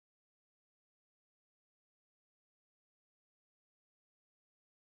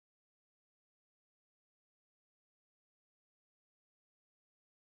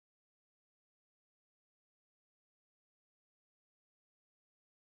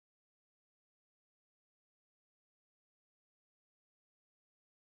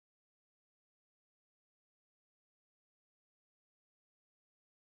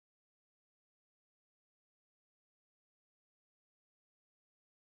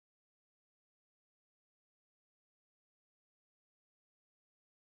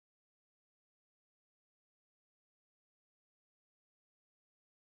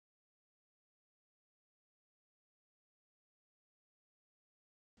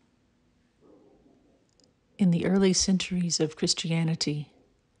In the early centuries of Christianity,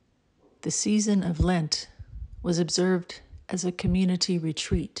 the season of Lent was observed as a community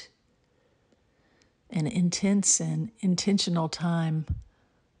retreat, an intense and intentional time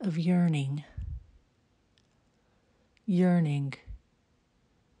of yearning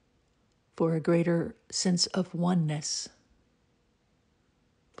for a greater sense of oneness,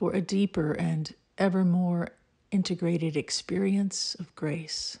 for a deeper and ever more integrated experience of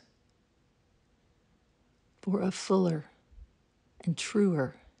grace, for a fuller and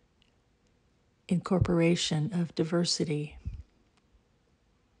truer incorporation of diversity.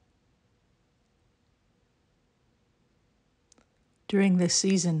 During this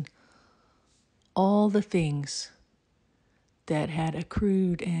season, all the things that had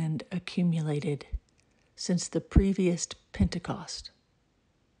accrued and accumulated since the previous Pentecost,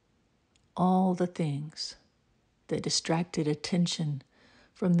 all the things that distracted attention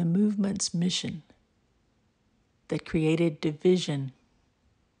from the movement's mission, that created division,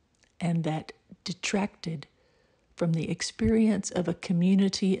 and that detracted from the experience of a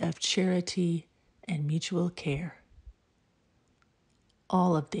community of charity and mutual care.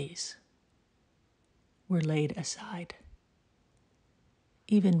 All of these were laid aside.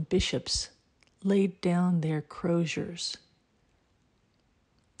 Even bishops laid down their croziers.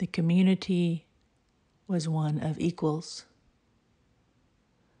 The community was one of equals.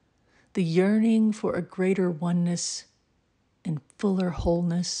 The yearning for a greater oneness and fuller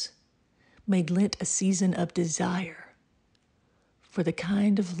wholeness made Lent a season of desire for the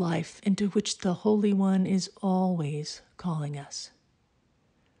kind of life into which the Holy One is always calling us.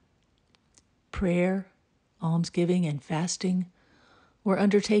 Prayer, almsgiving, and fasting were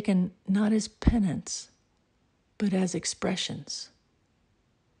undertaken not as penance, but as expressions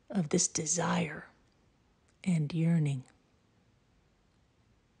of this desire and yearning.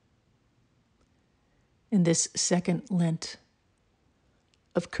 In this second Lent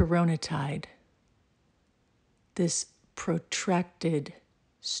of Coronatide, this protracted,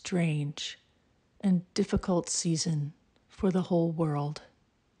 strange, and difficult season for the whole world,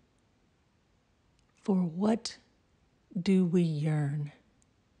 for what do we yearn?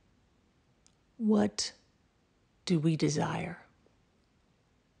 What do we desire?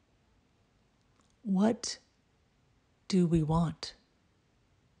 What do we want?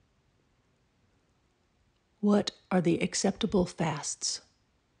 What are the acceptable fasts?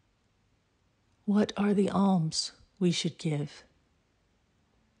 What are the alms we should give?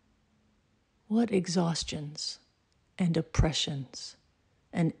 What exhaustions and oppressions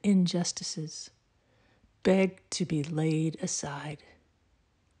and injustices beg to be laid aside,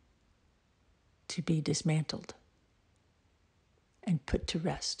 to be dismantled and put to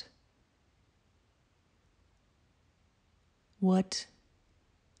rest? What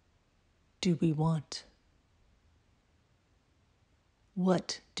do we want?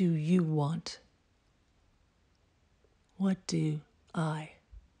 What do you want? What do I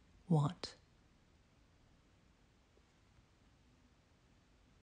want?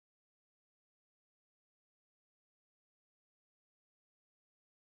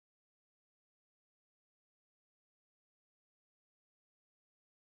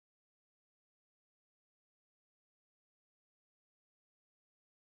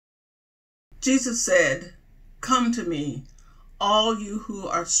 Jesus said, "Come to me, all you who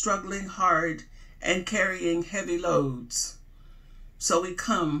are struggling hard and carrying heavy loads." So we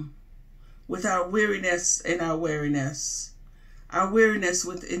come with our weariness and our weariness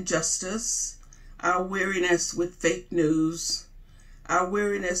with injustice, our weariness with fake news, our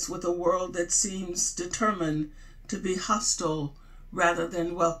weariness with a world that seems determined to be hostile rather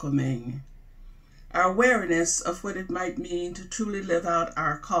than welcoming, our weariness of what it might mean to truly live out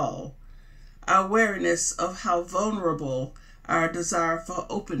our call, our awareness of how vulnerable our desire for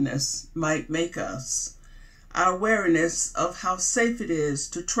openness might make us, our awareness of how safe it is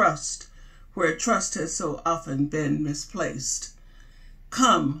to trust where trust has so often been misplaced.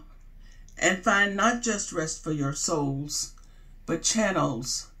 Come and find not just rest for your souls, but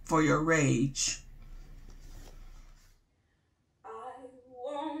channels for your rage. I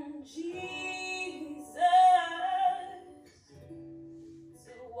want Jesus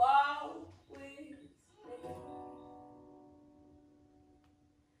to walk with me.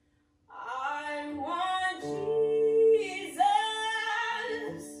 I want Jesus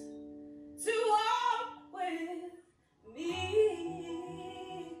to walk with me.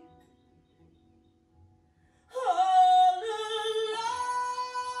 All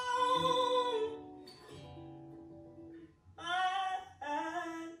alone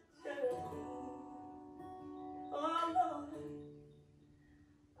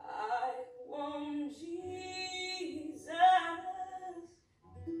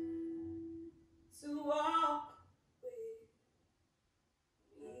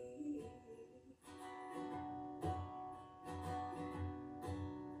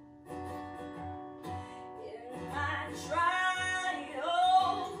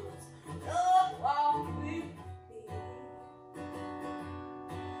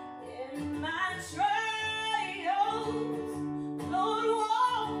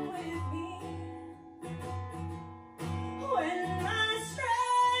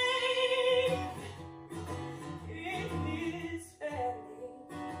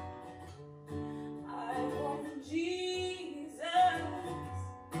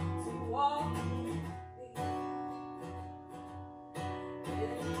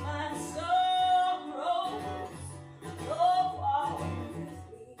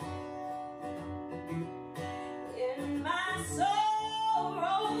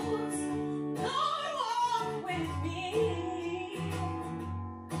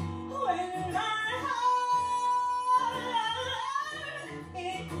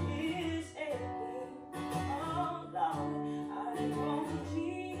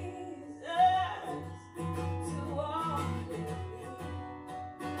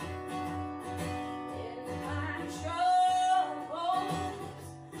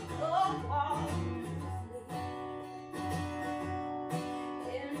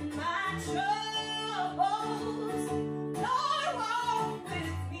troubles, Lord, walk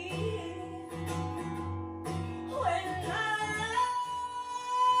with me. When my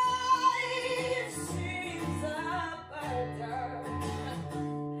life seems a burden,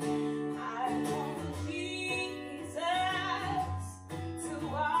 I want Jesus to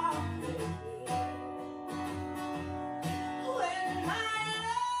walk with me. When my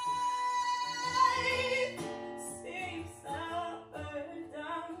life seems a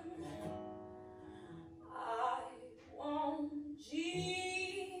burden, I want Jesus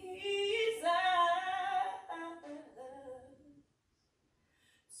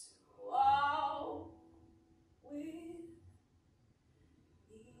to walk with me.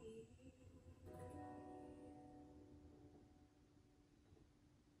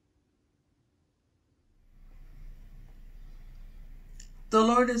 The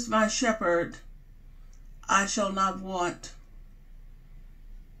Lord is my shepherd, I shall not want.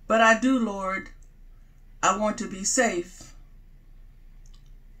 But I do, Lord, I want to be safe.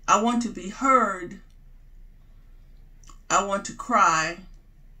 I want to be heard. I want to cry.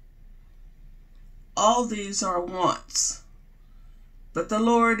 All these are wants. But the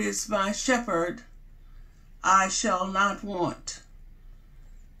Lord is my shepherd, I shall not want.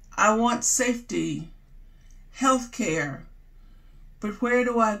 I want safety, health care, but where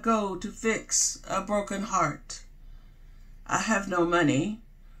do I go to fix a broken heart? I have no money,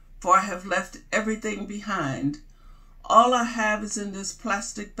 for I have left everything behind. All I have is in this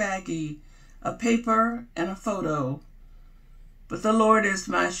plastic baggie, a paper and a photo. But the Lord is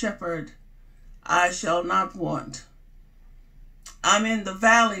my shepherd, I shall not want. I'm in the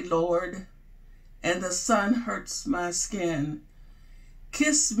valley, Lord, and the sun hurts my skin.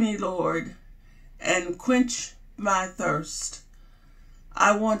 Kiss me, Lord, and quench my thirst.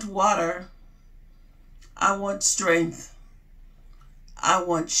 I want water. I want strength. I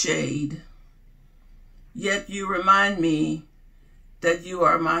want shade. Yet you remind me that you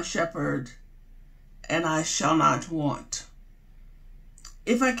are my shepherd, and I shall not want.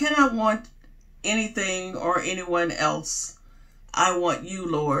 If I cannot want anything or anyone else, I want you,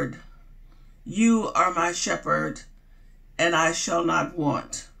 Lord. You are my shepherd, and I shall not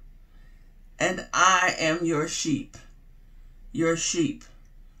want. And I am your sheep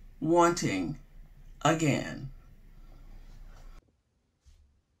wanting again.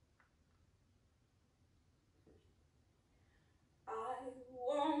 I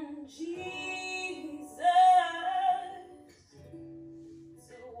want Jesus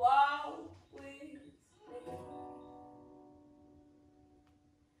to walk with me.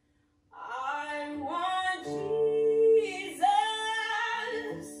 I want Jesus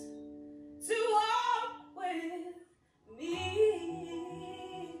to walk with me.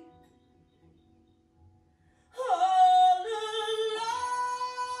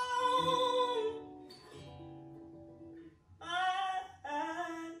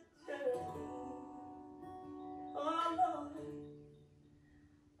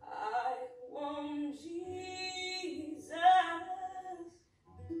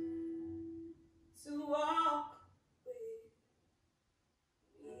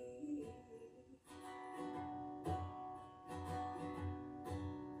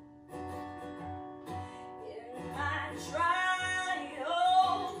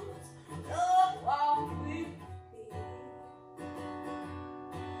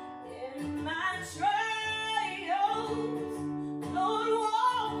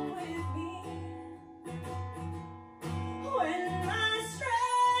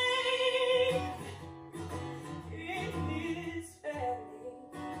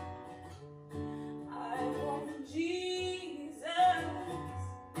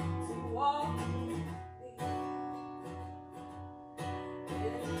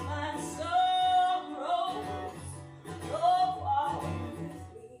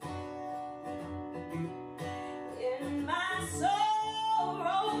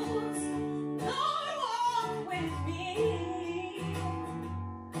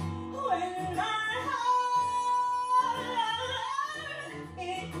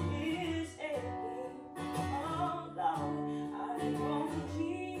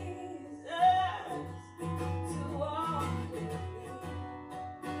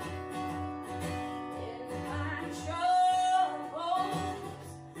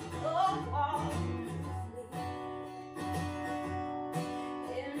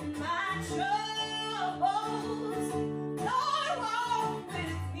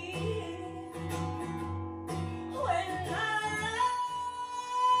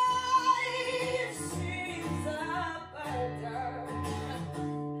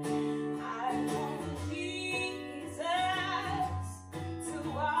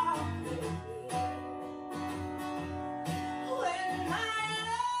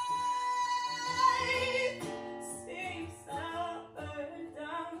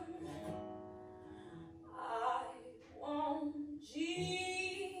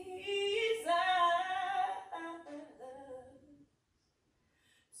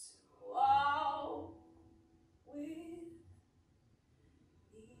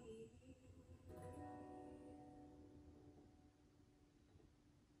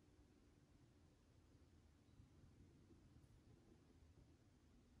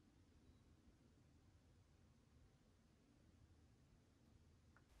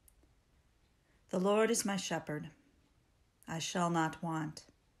 The Lord is my shepherd, I shall not want.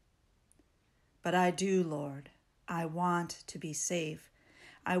 But I do, Lord, I want to be safe.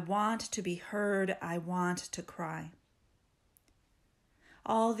 I want to be heard. I want to cry.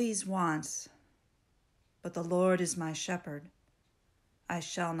 All these wants, but the Lord is my shepherd, I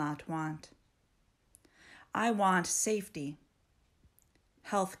shall not want. I want safety,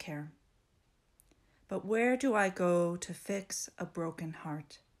 health care. But where do I go to fix a broken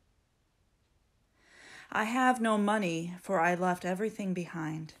heart? I have no money, for I left everything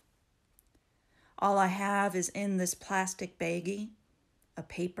behind. All I have is in this plastic baggie, a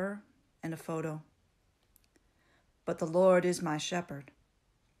paper and a photo. But the Lord is my shepherd,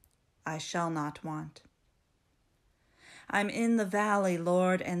 I shall not want. I'm in the valley,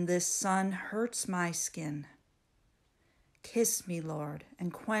 Lord, and this sun hurts my skin. Kiss me, Lord,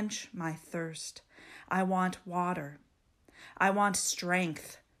 and quench my thirst. I want water. I want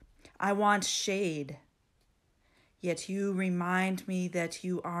strength. I want shade. Yet you remind me that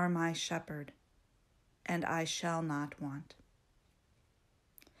you are my shepherd, and I shall not want.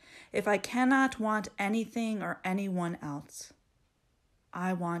 If I cannot want anything or anyone else,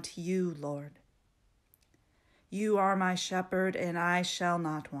 I want you, Lord. You are my shepherd, and I shall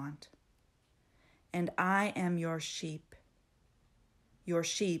not want. And I am your sheep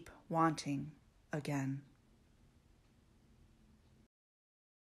wanting again.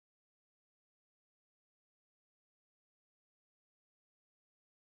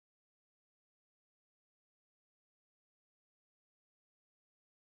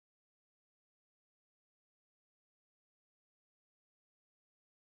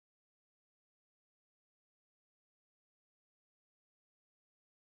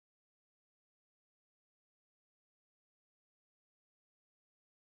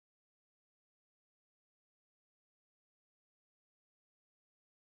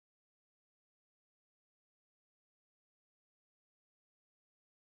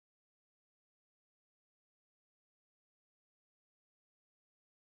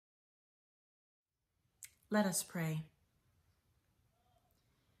 Let us pray.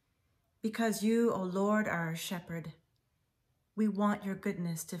 Because you, O Lord, are our shepherd, we want your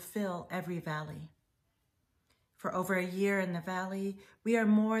goodness to fill every valley. For over a year in the valley, we are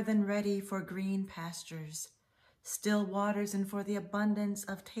more than ready for green pastures, still waters, and for the abundance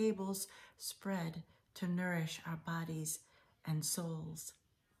of tables spread to nourish our bodies and souls.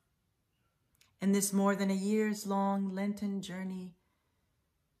 In this more than a year's long Lenten journey,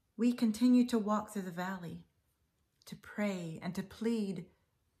 we continue to walk through the valley, to pray and to plead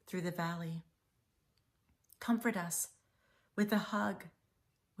through the valley. Comfort us with a hug,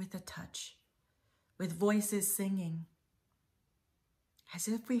 with a touch, with voices singing, as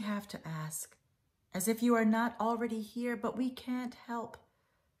if we have to ask, as if you are not already here, but we can't help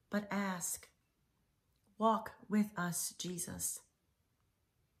but ask. Walk with us, Jesus.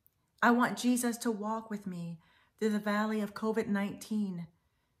 I want Jesus to walk with me through the valley of COVID-19,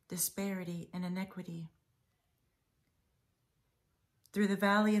 disparity and inequity, through the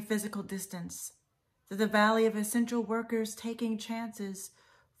valley of physical distance, through the valley of essential workers taking chances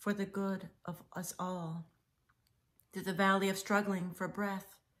for the good of us all, through the valley of struggling for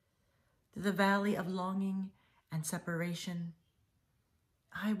breath, through the valley of longing and separation.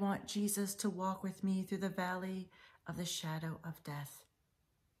 I want Jesus to walk with me through the valley of the shadow of death.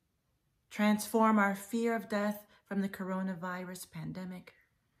 Transform our fear of death from the coronavirus pandemic.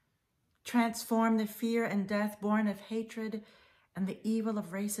 Transform the fear and death born of hatred and the evil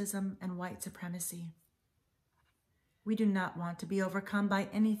of racism and white supremacy. We do not want to be overcome by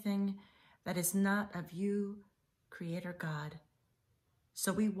anything that is not of you, Creator God.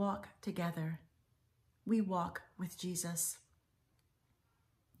 So we walk together. We walk with Jesus.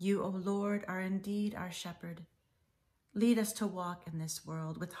 You, O Lord, are indeed our shepherd. Lead us to walk in this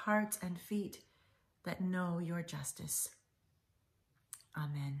world with hearts and feet that know your justice.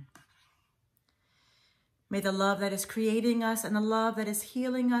 Amen. May the love that is creating us and the love that is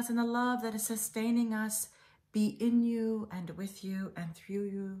healing us and the love that is sustaining us be in you and with you and through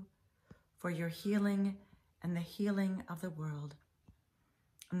you for your healing and the healing of the world.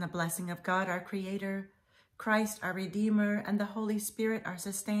 And the blessing of God, our Creator, Christ, our Redeemer, and the Holy Spirit, our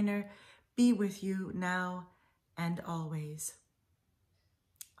Sustainer, be with you now and always.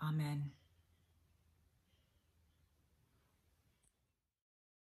 Amen.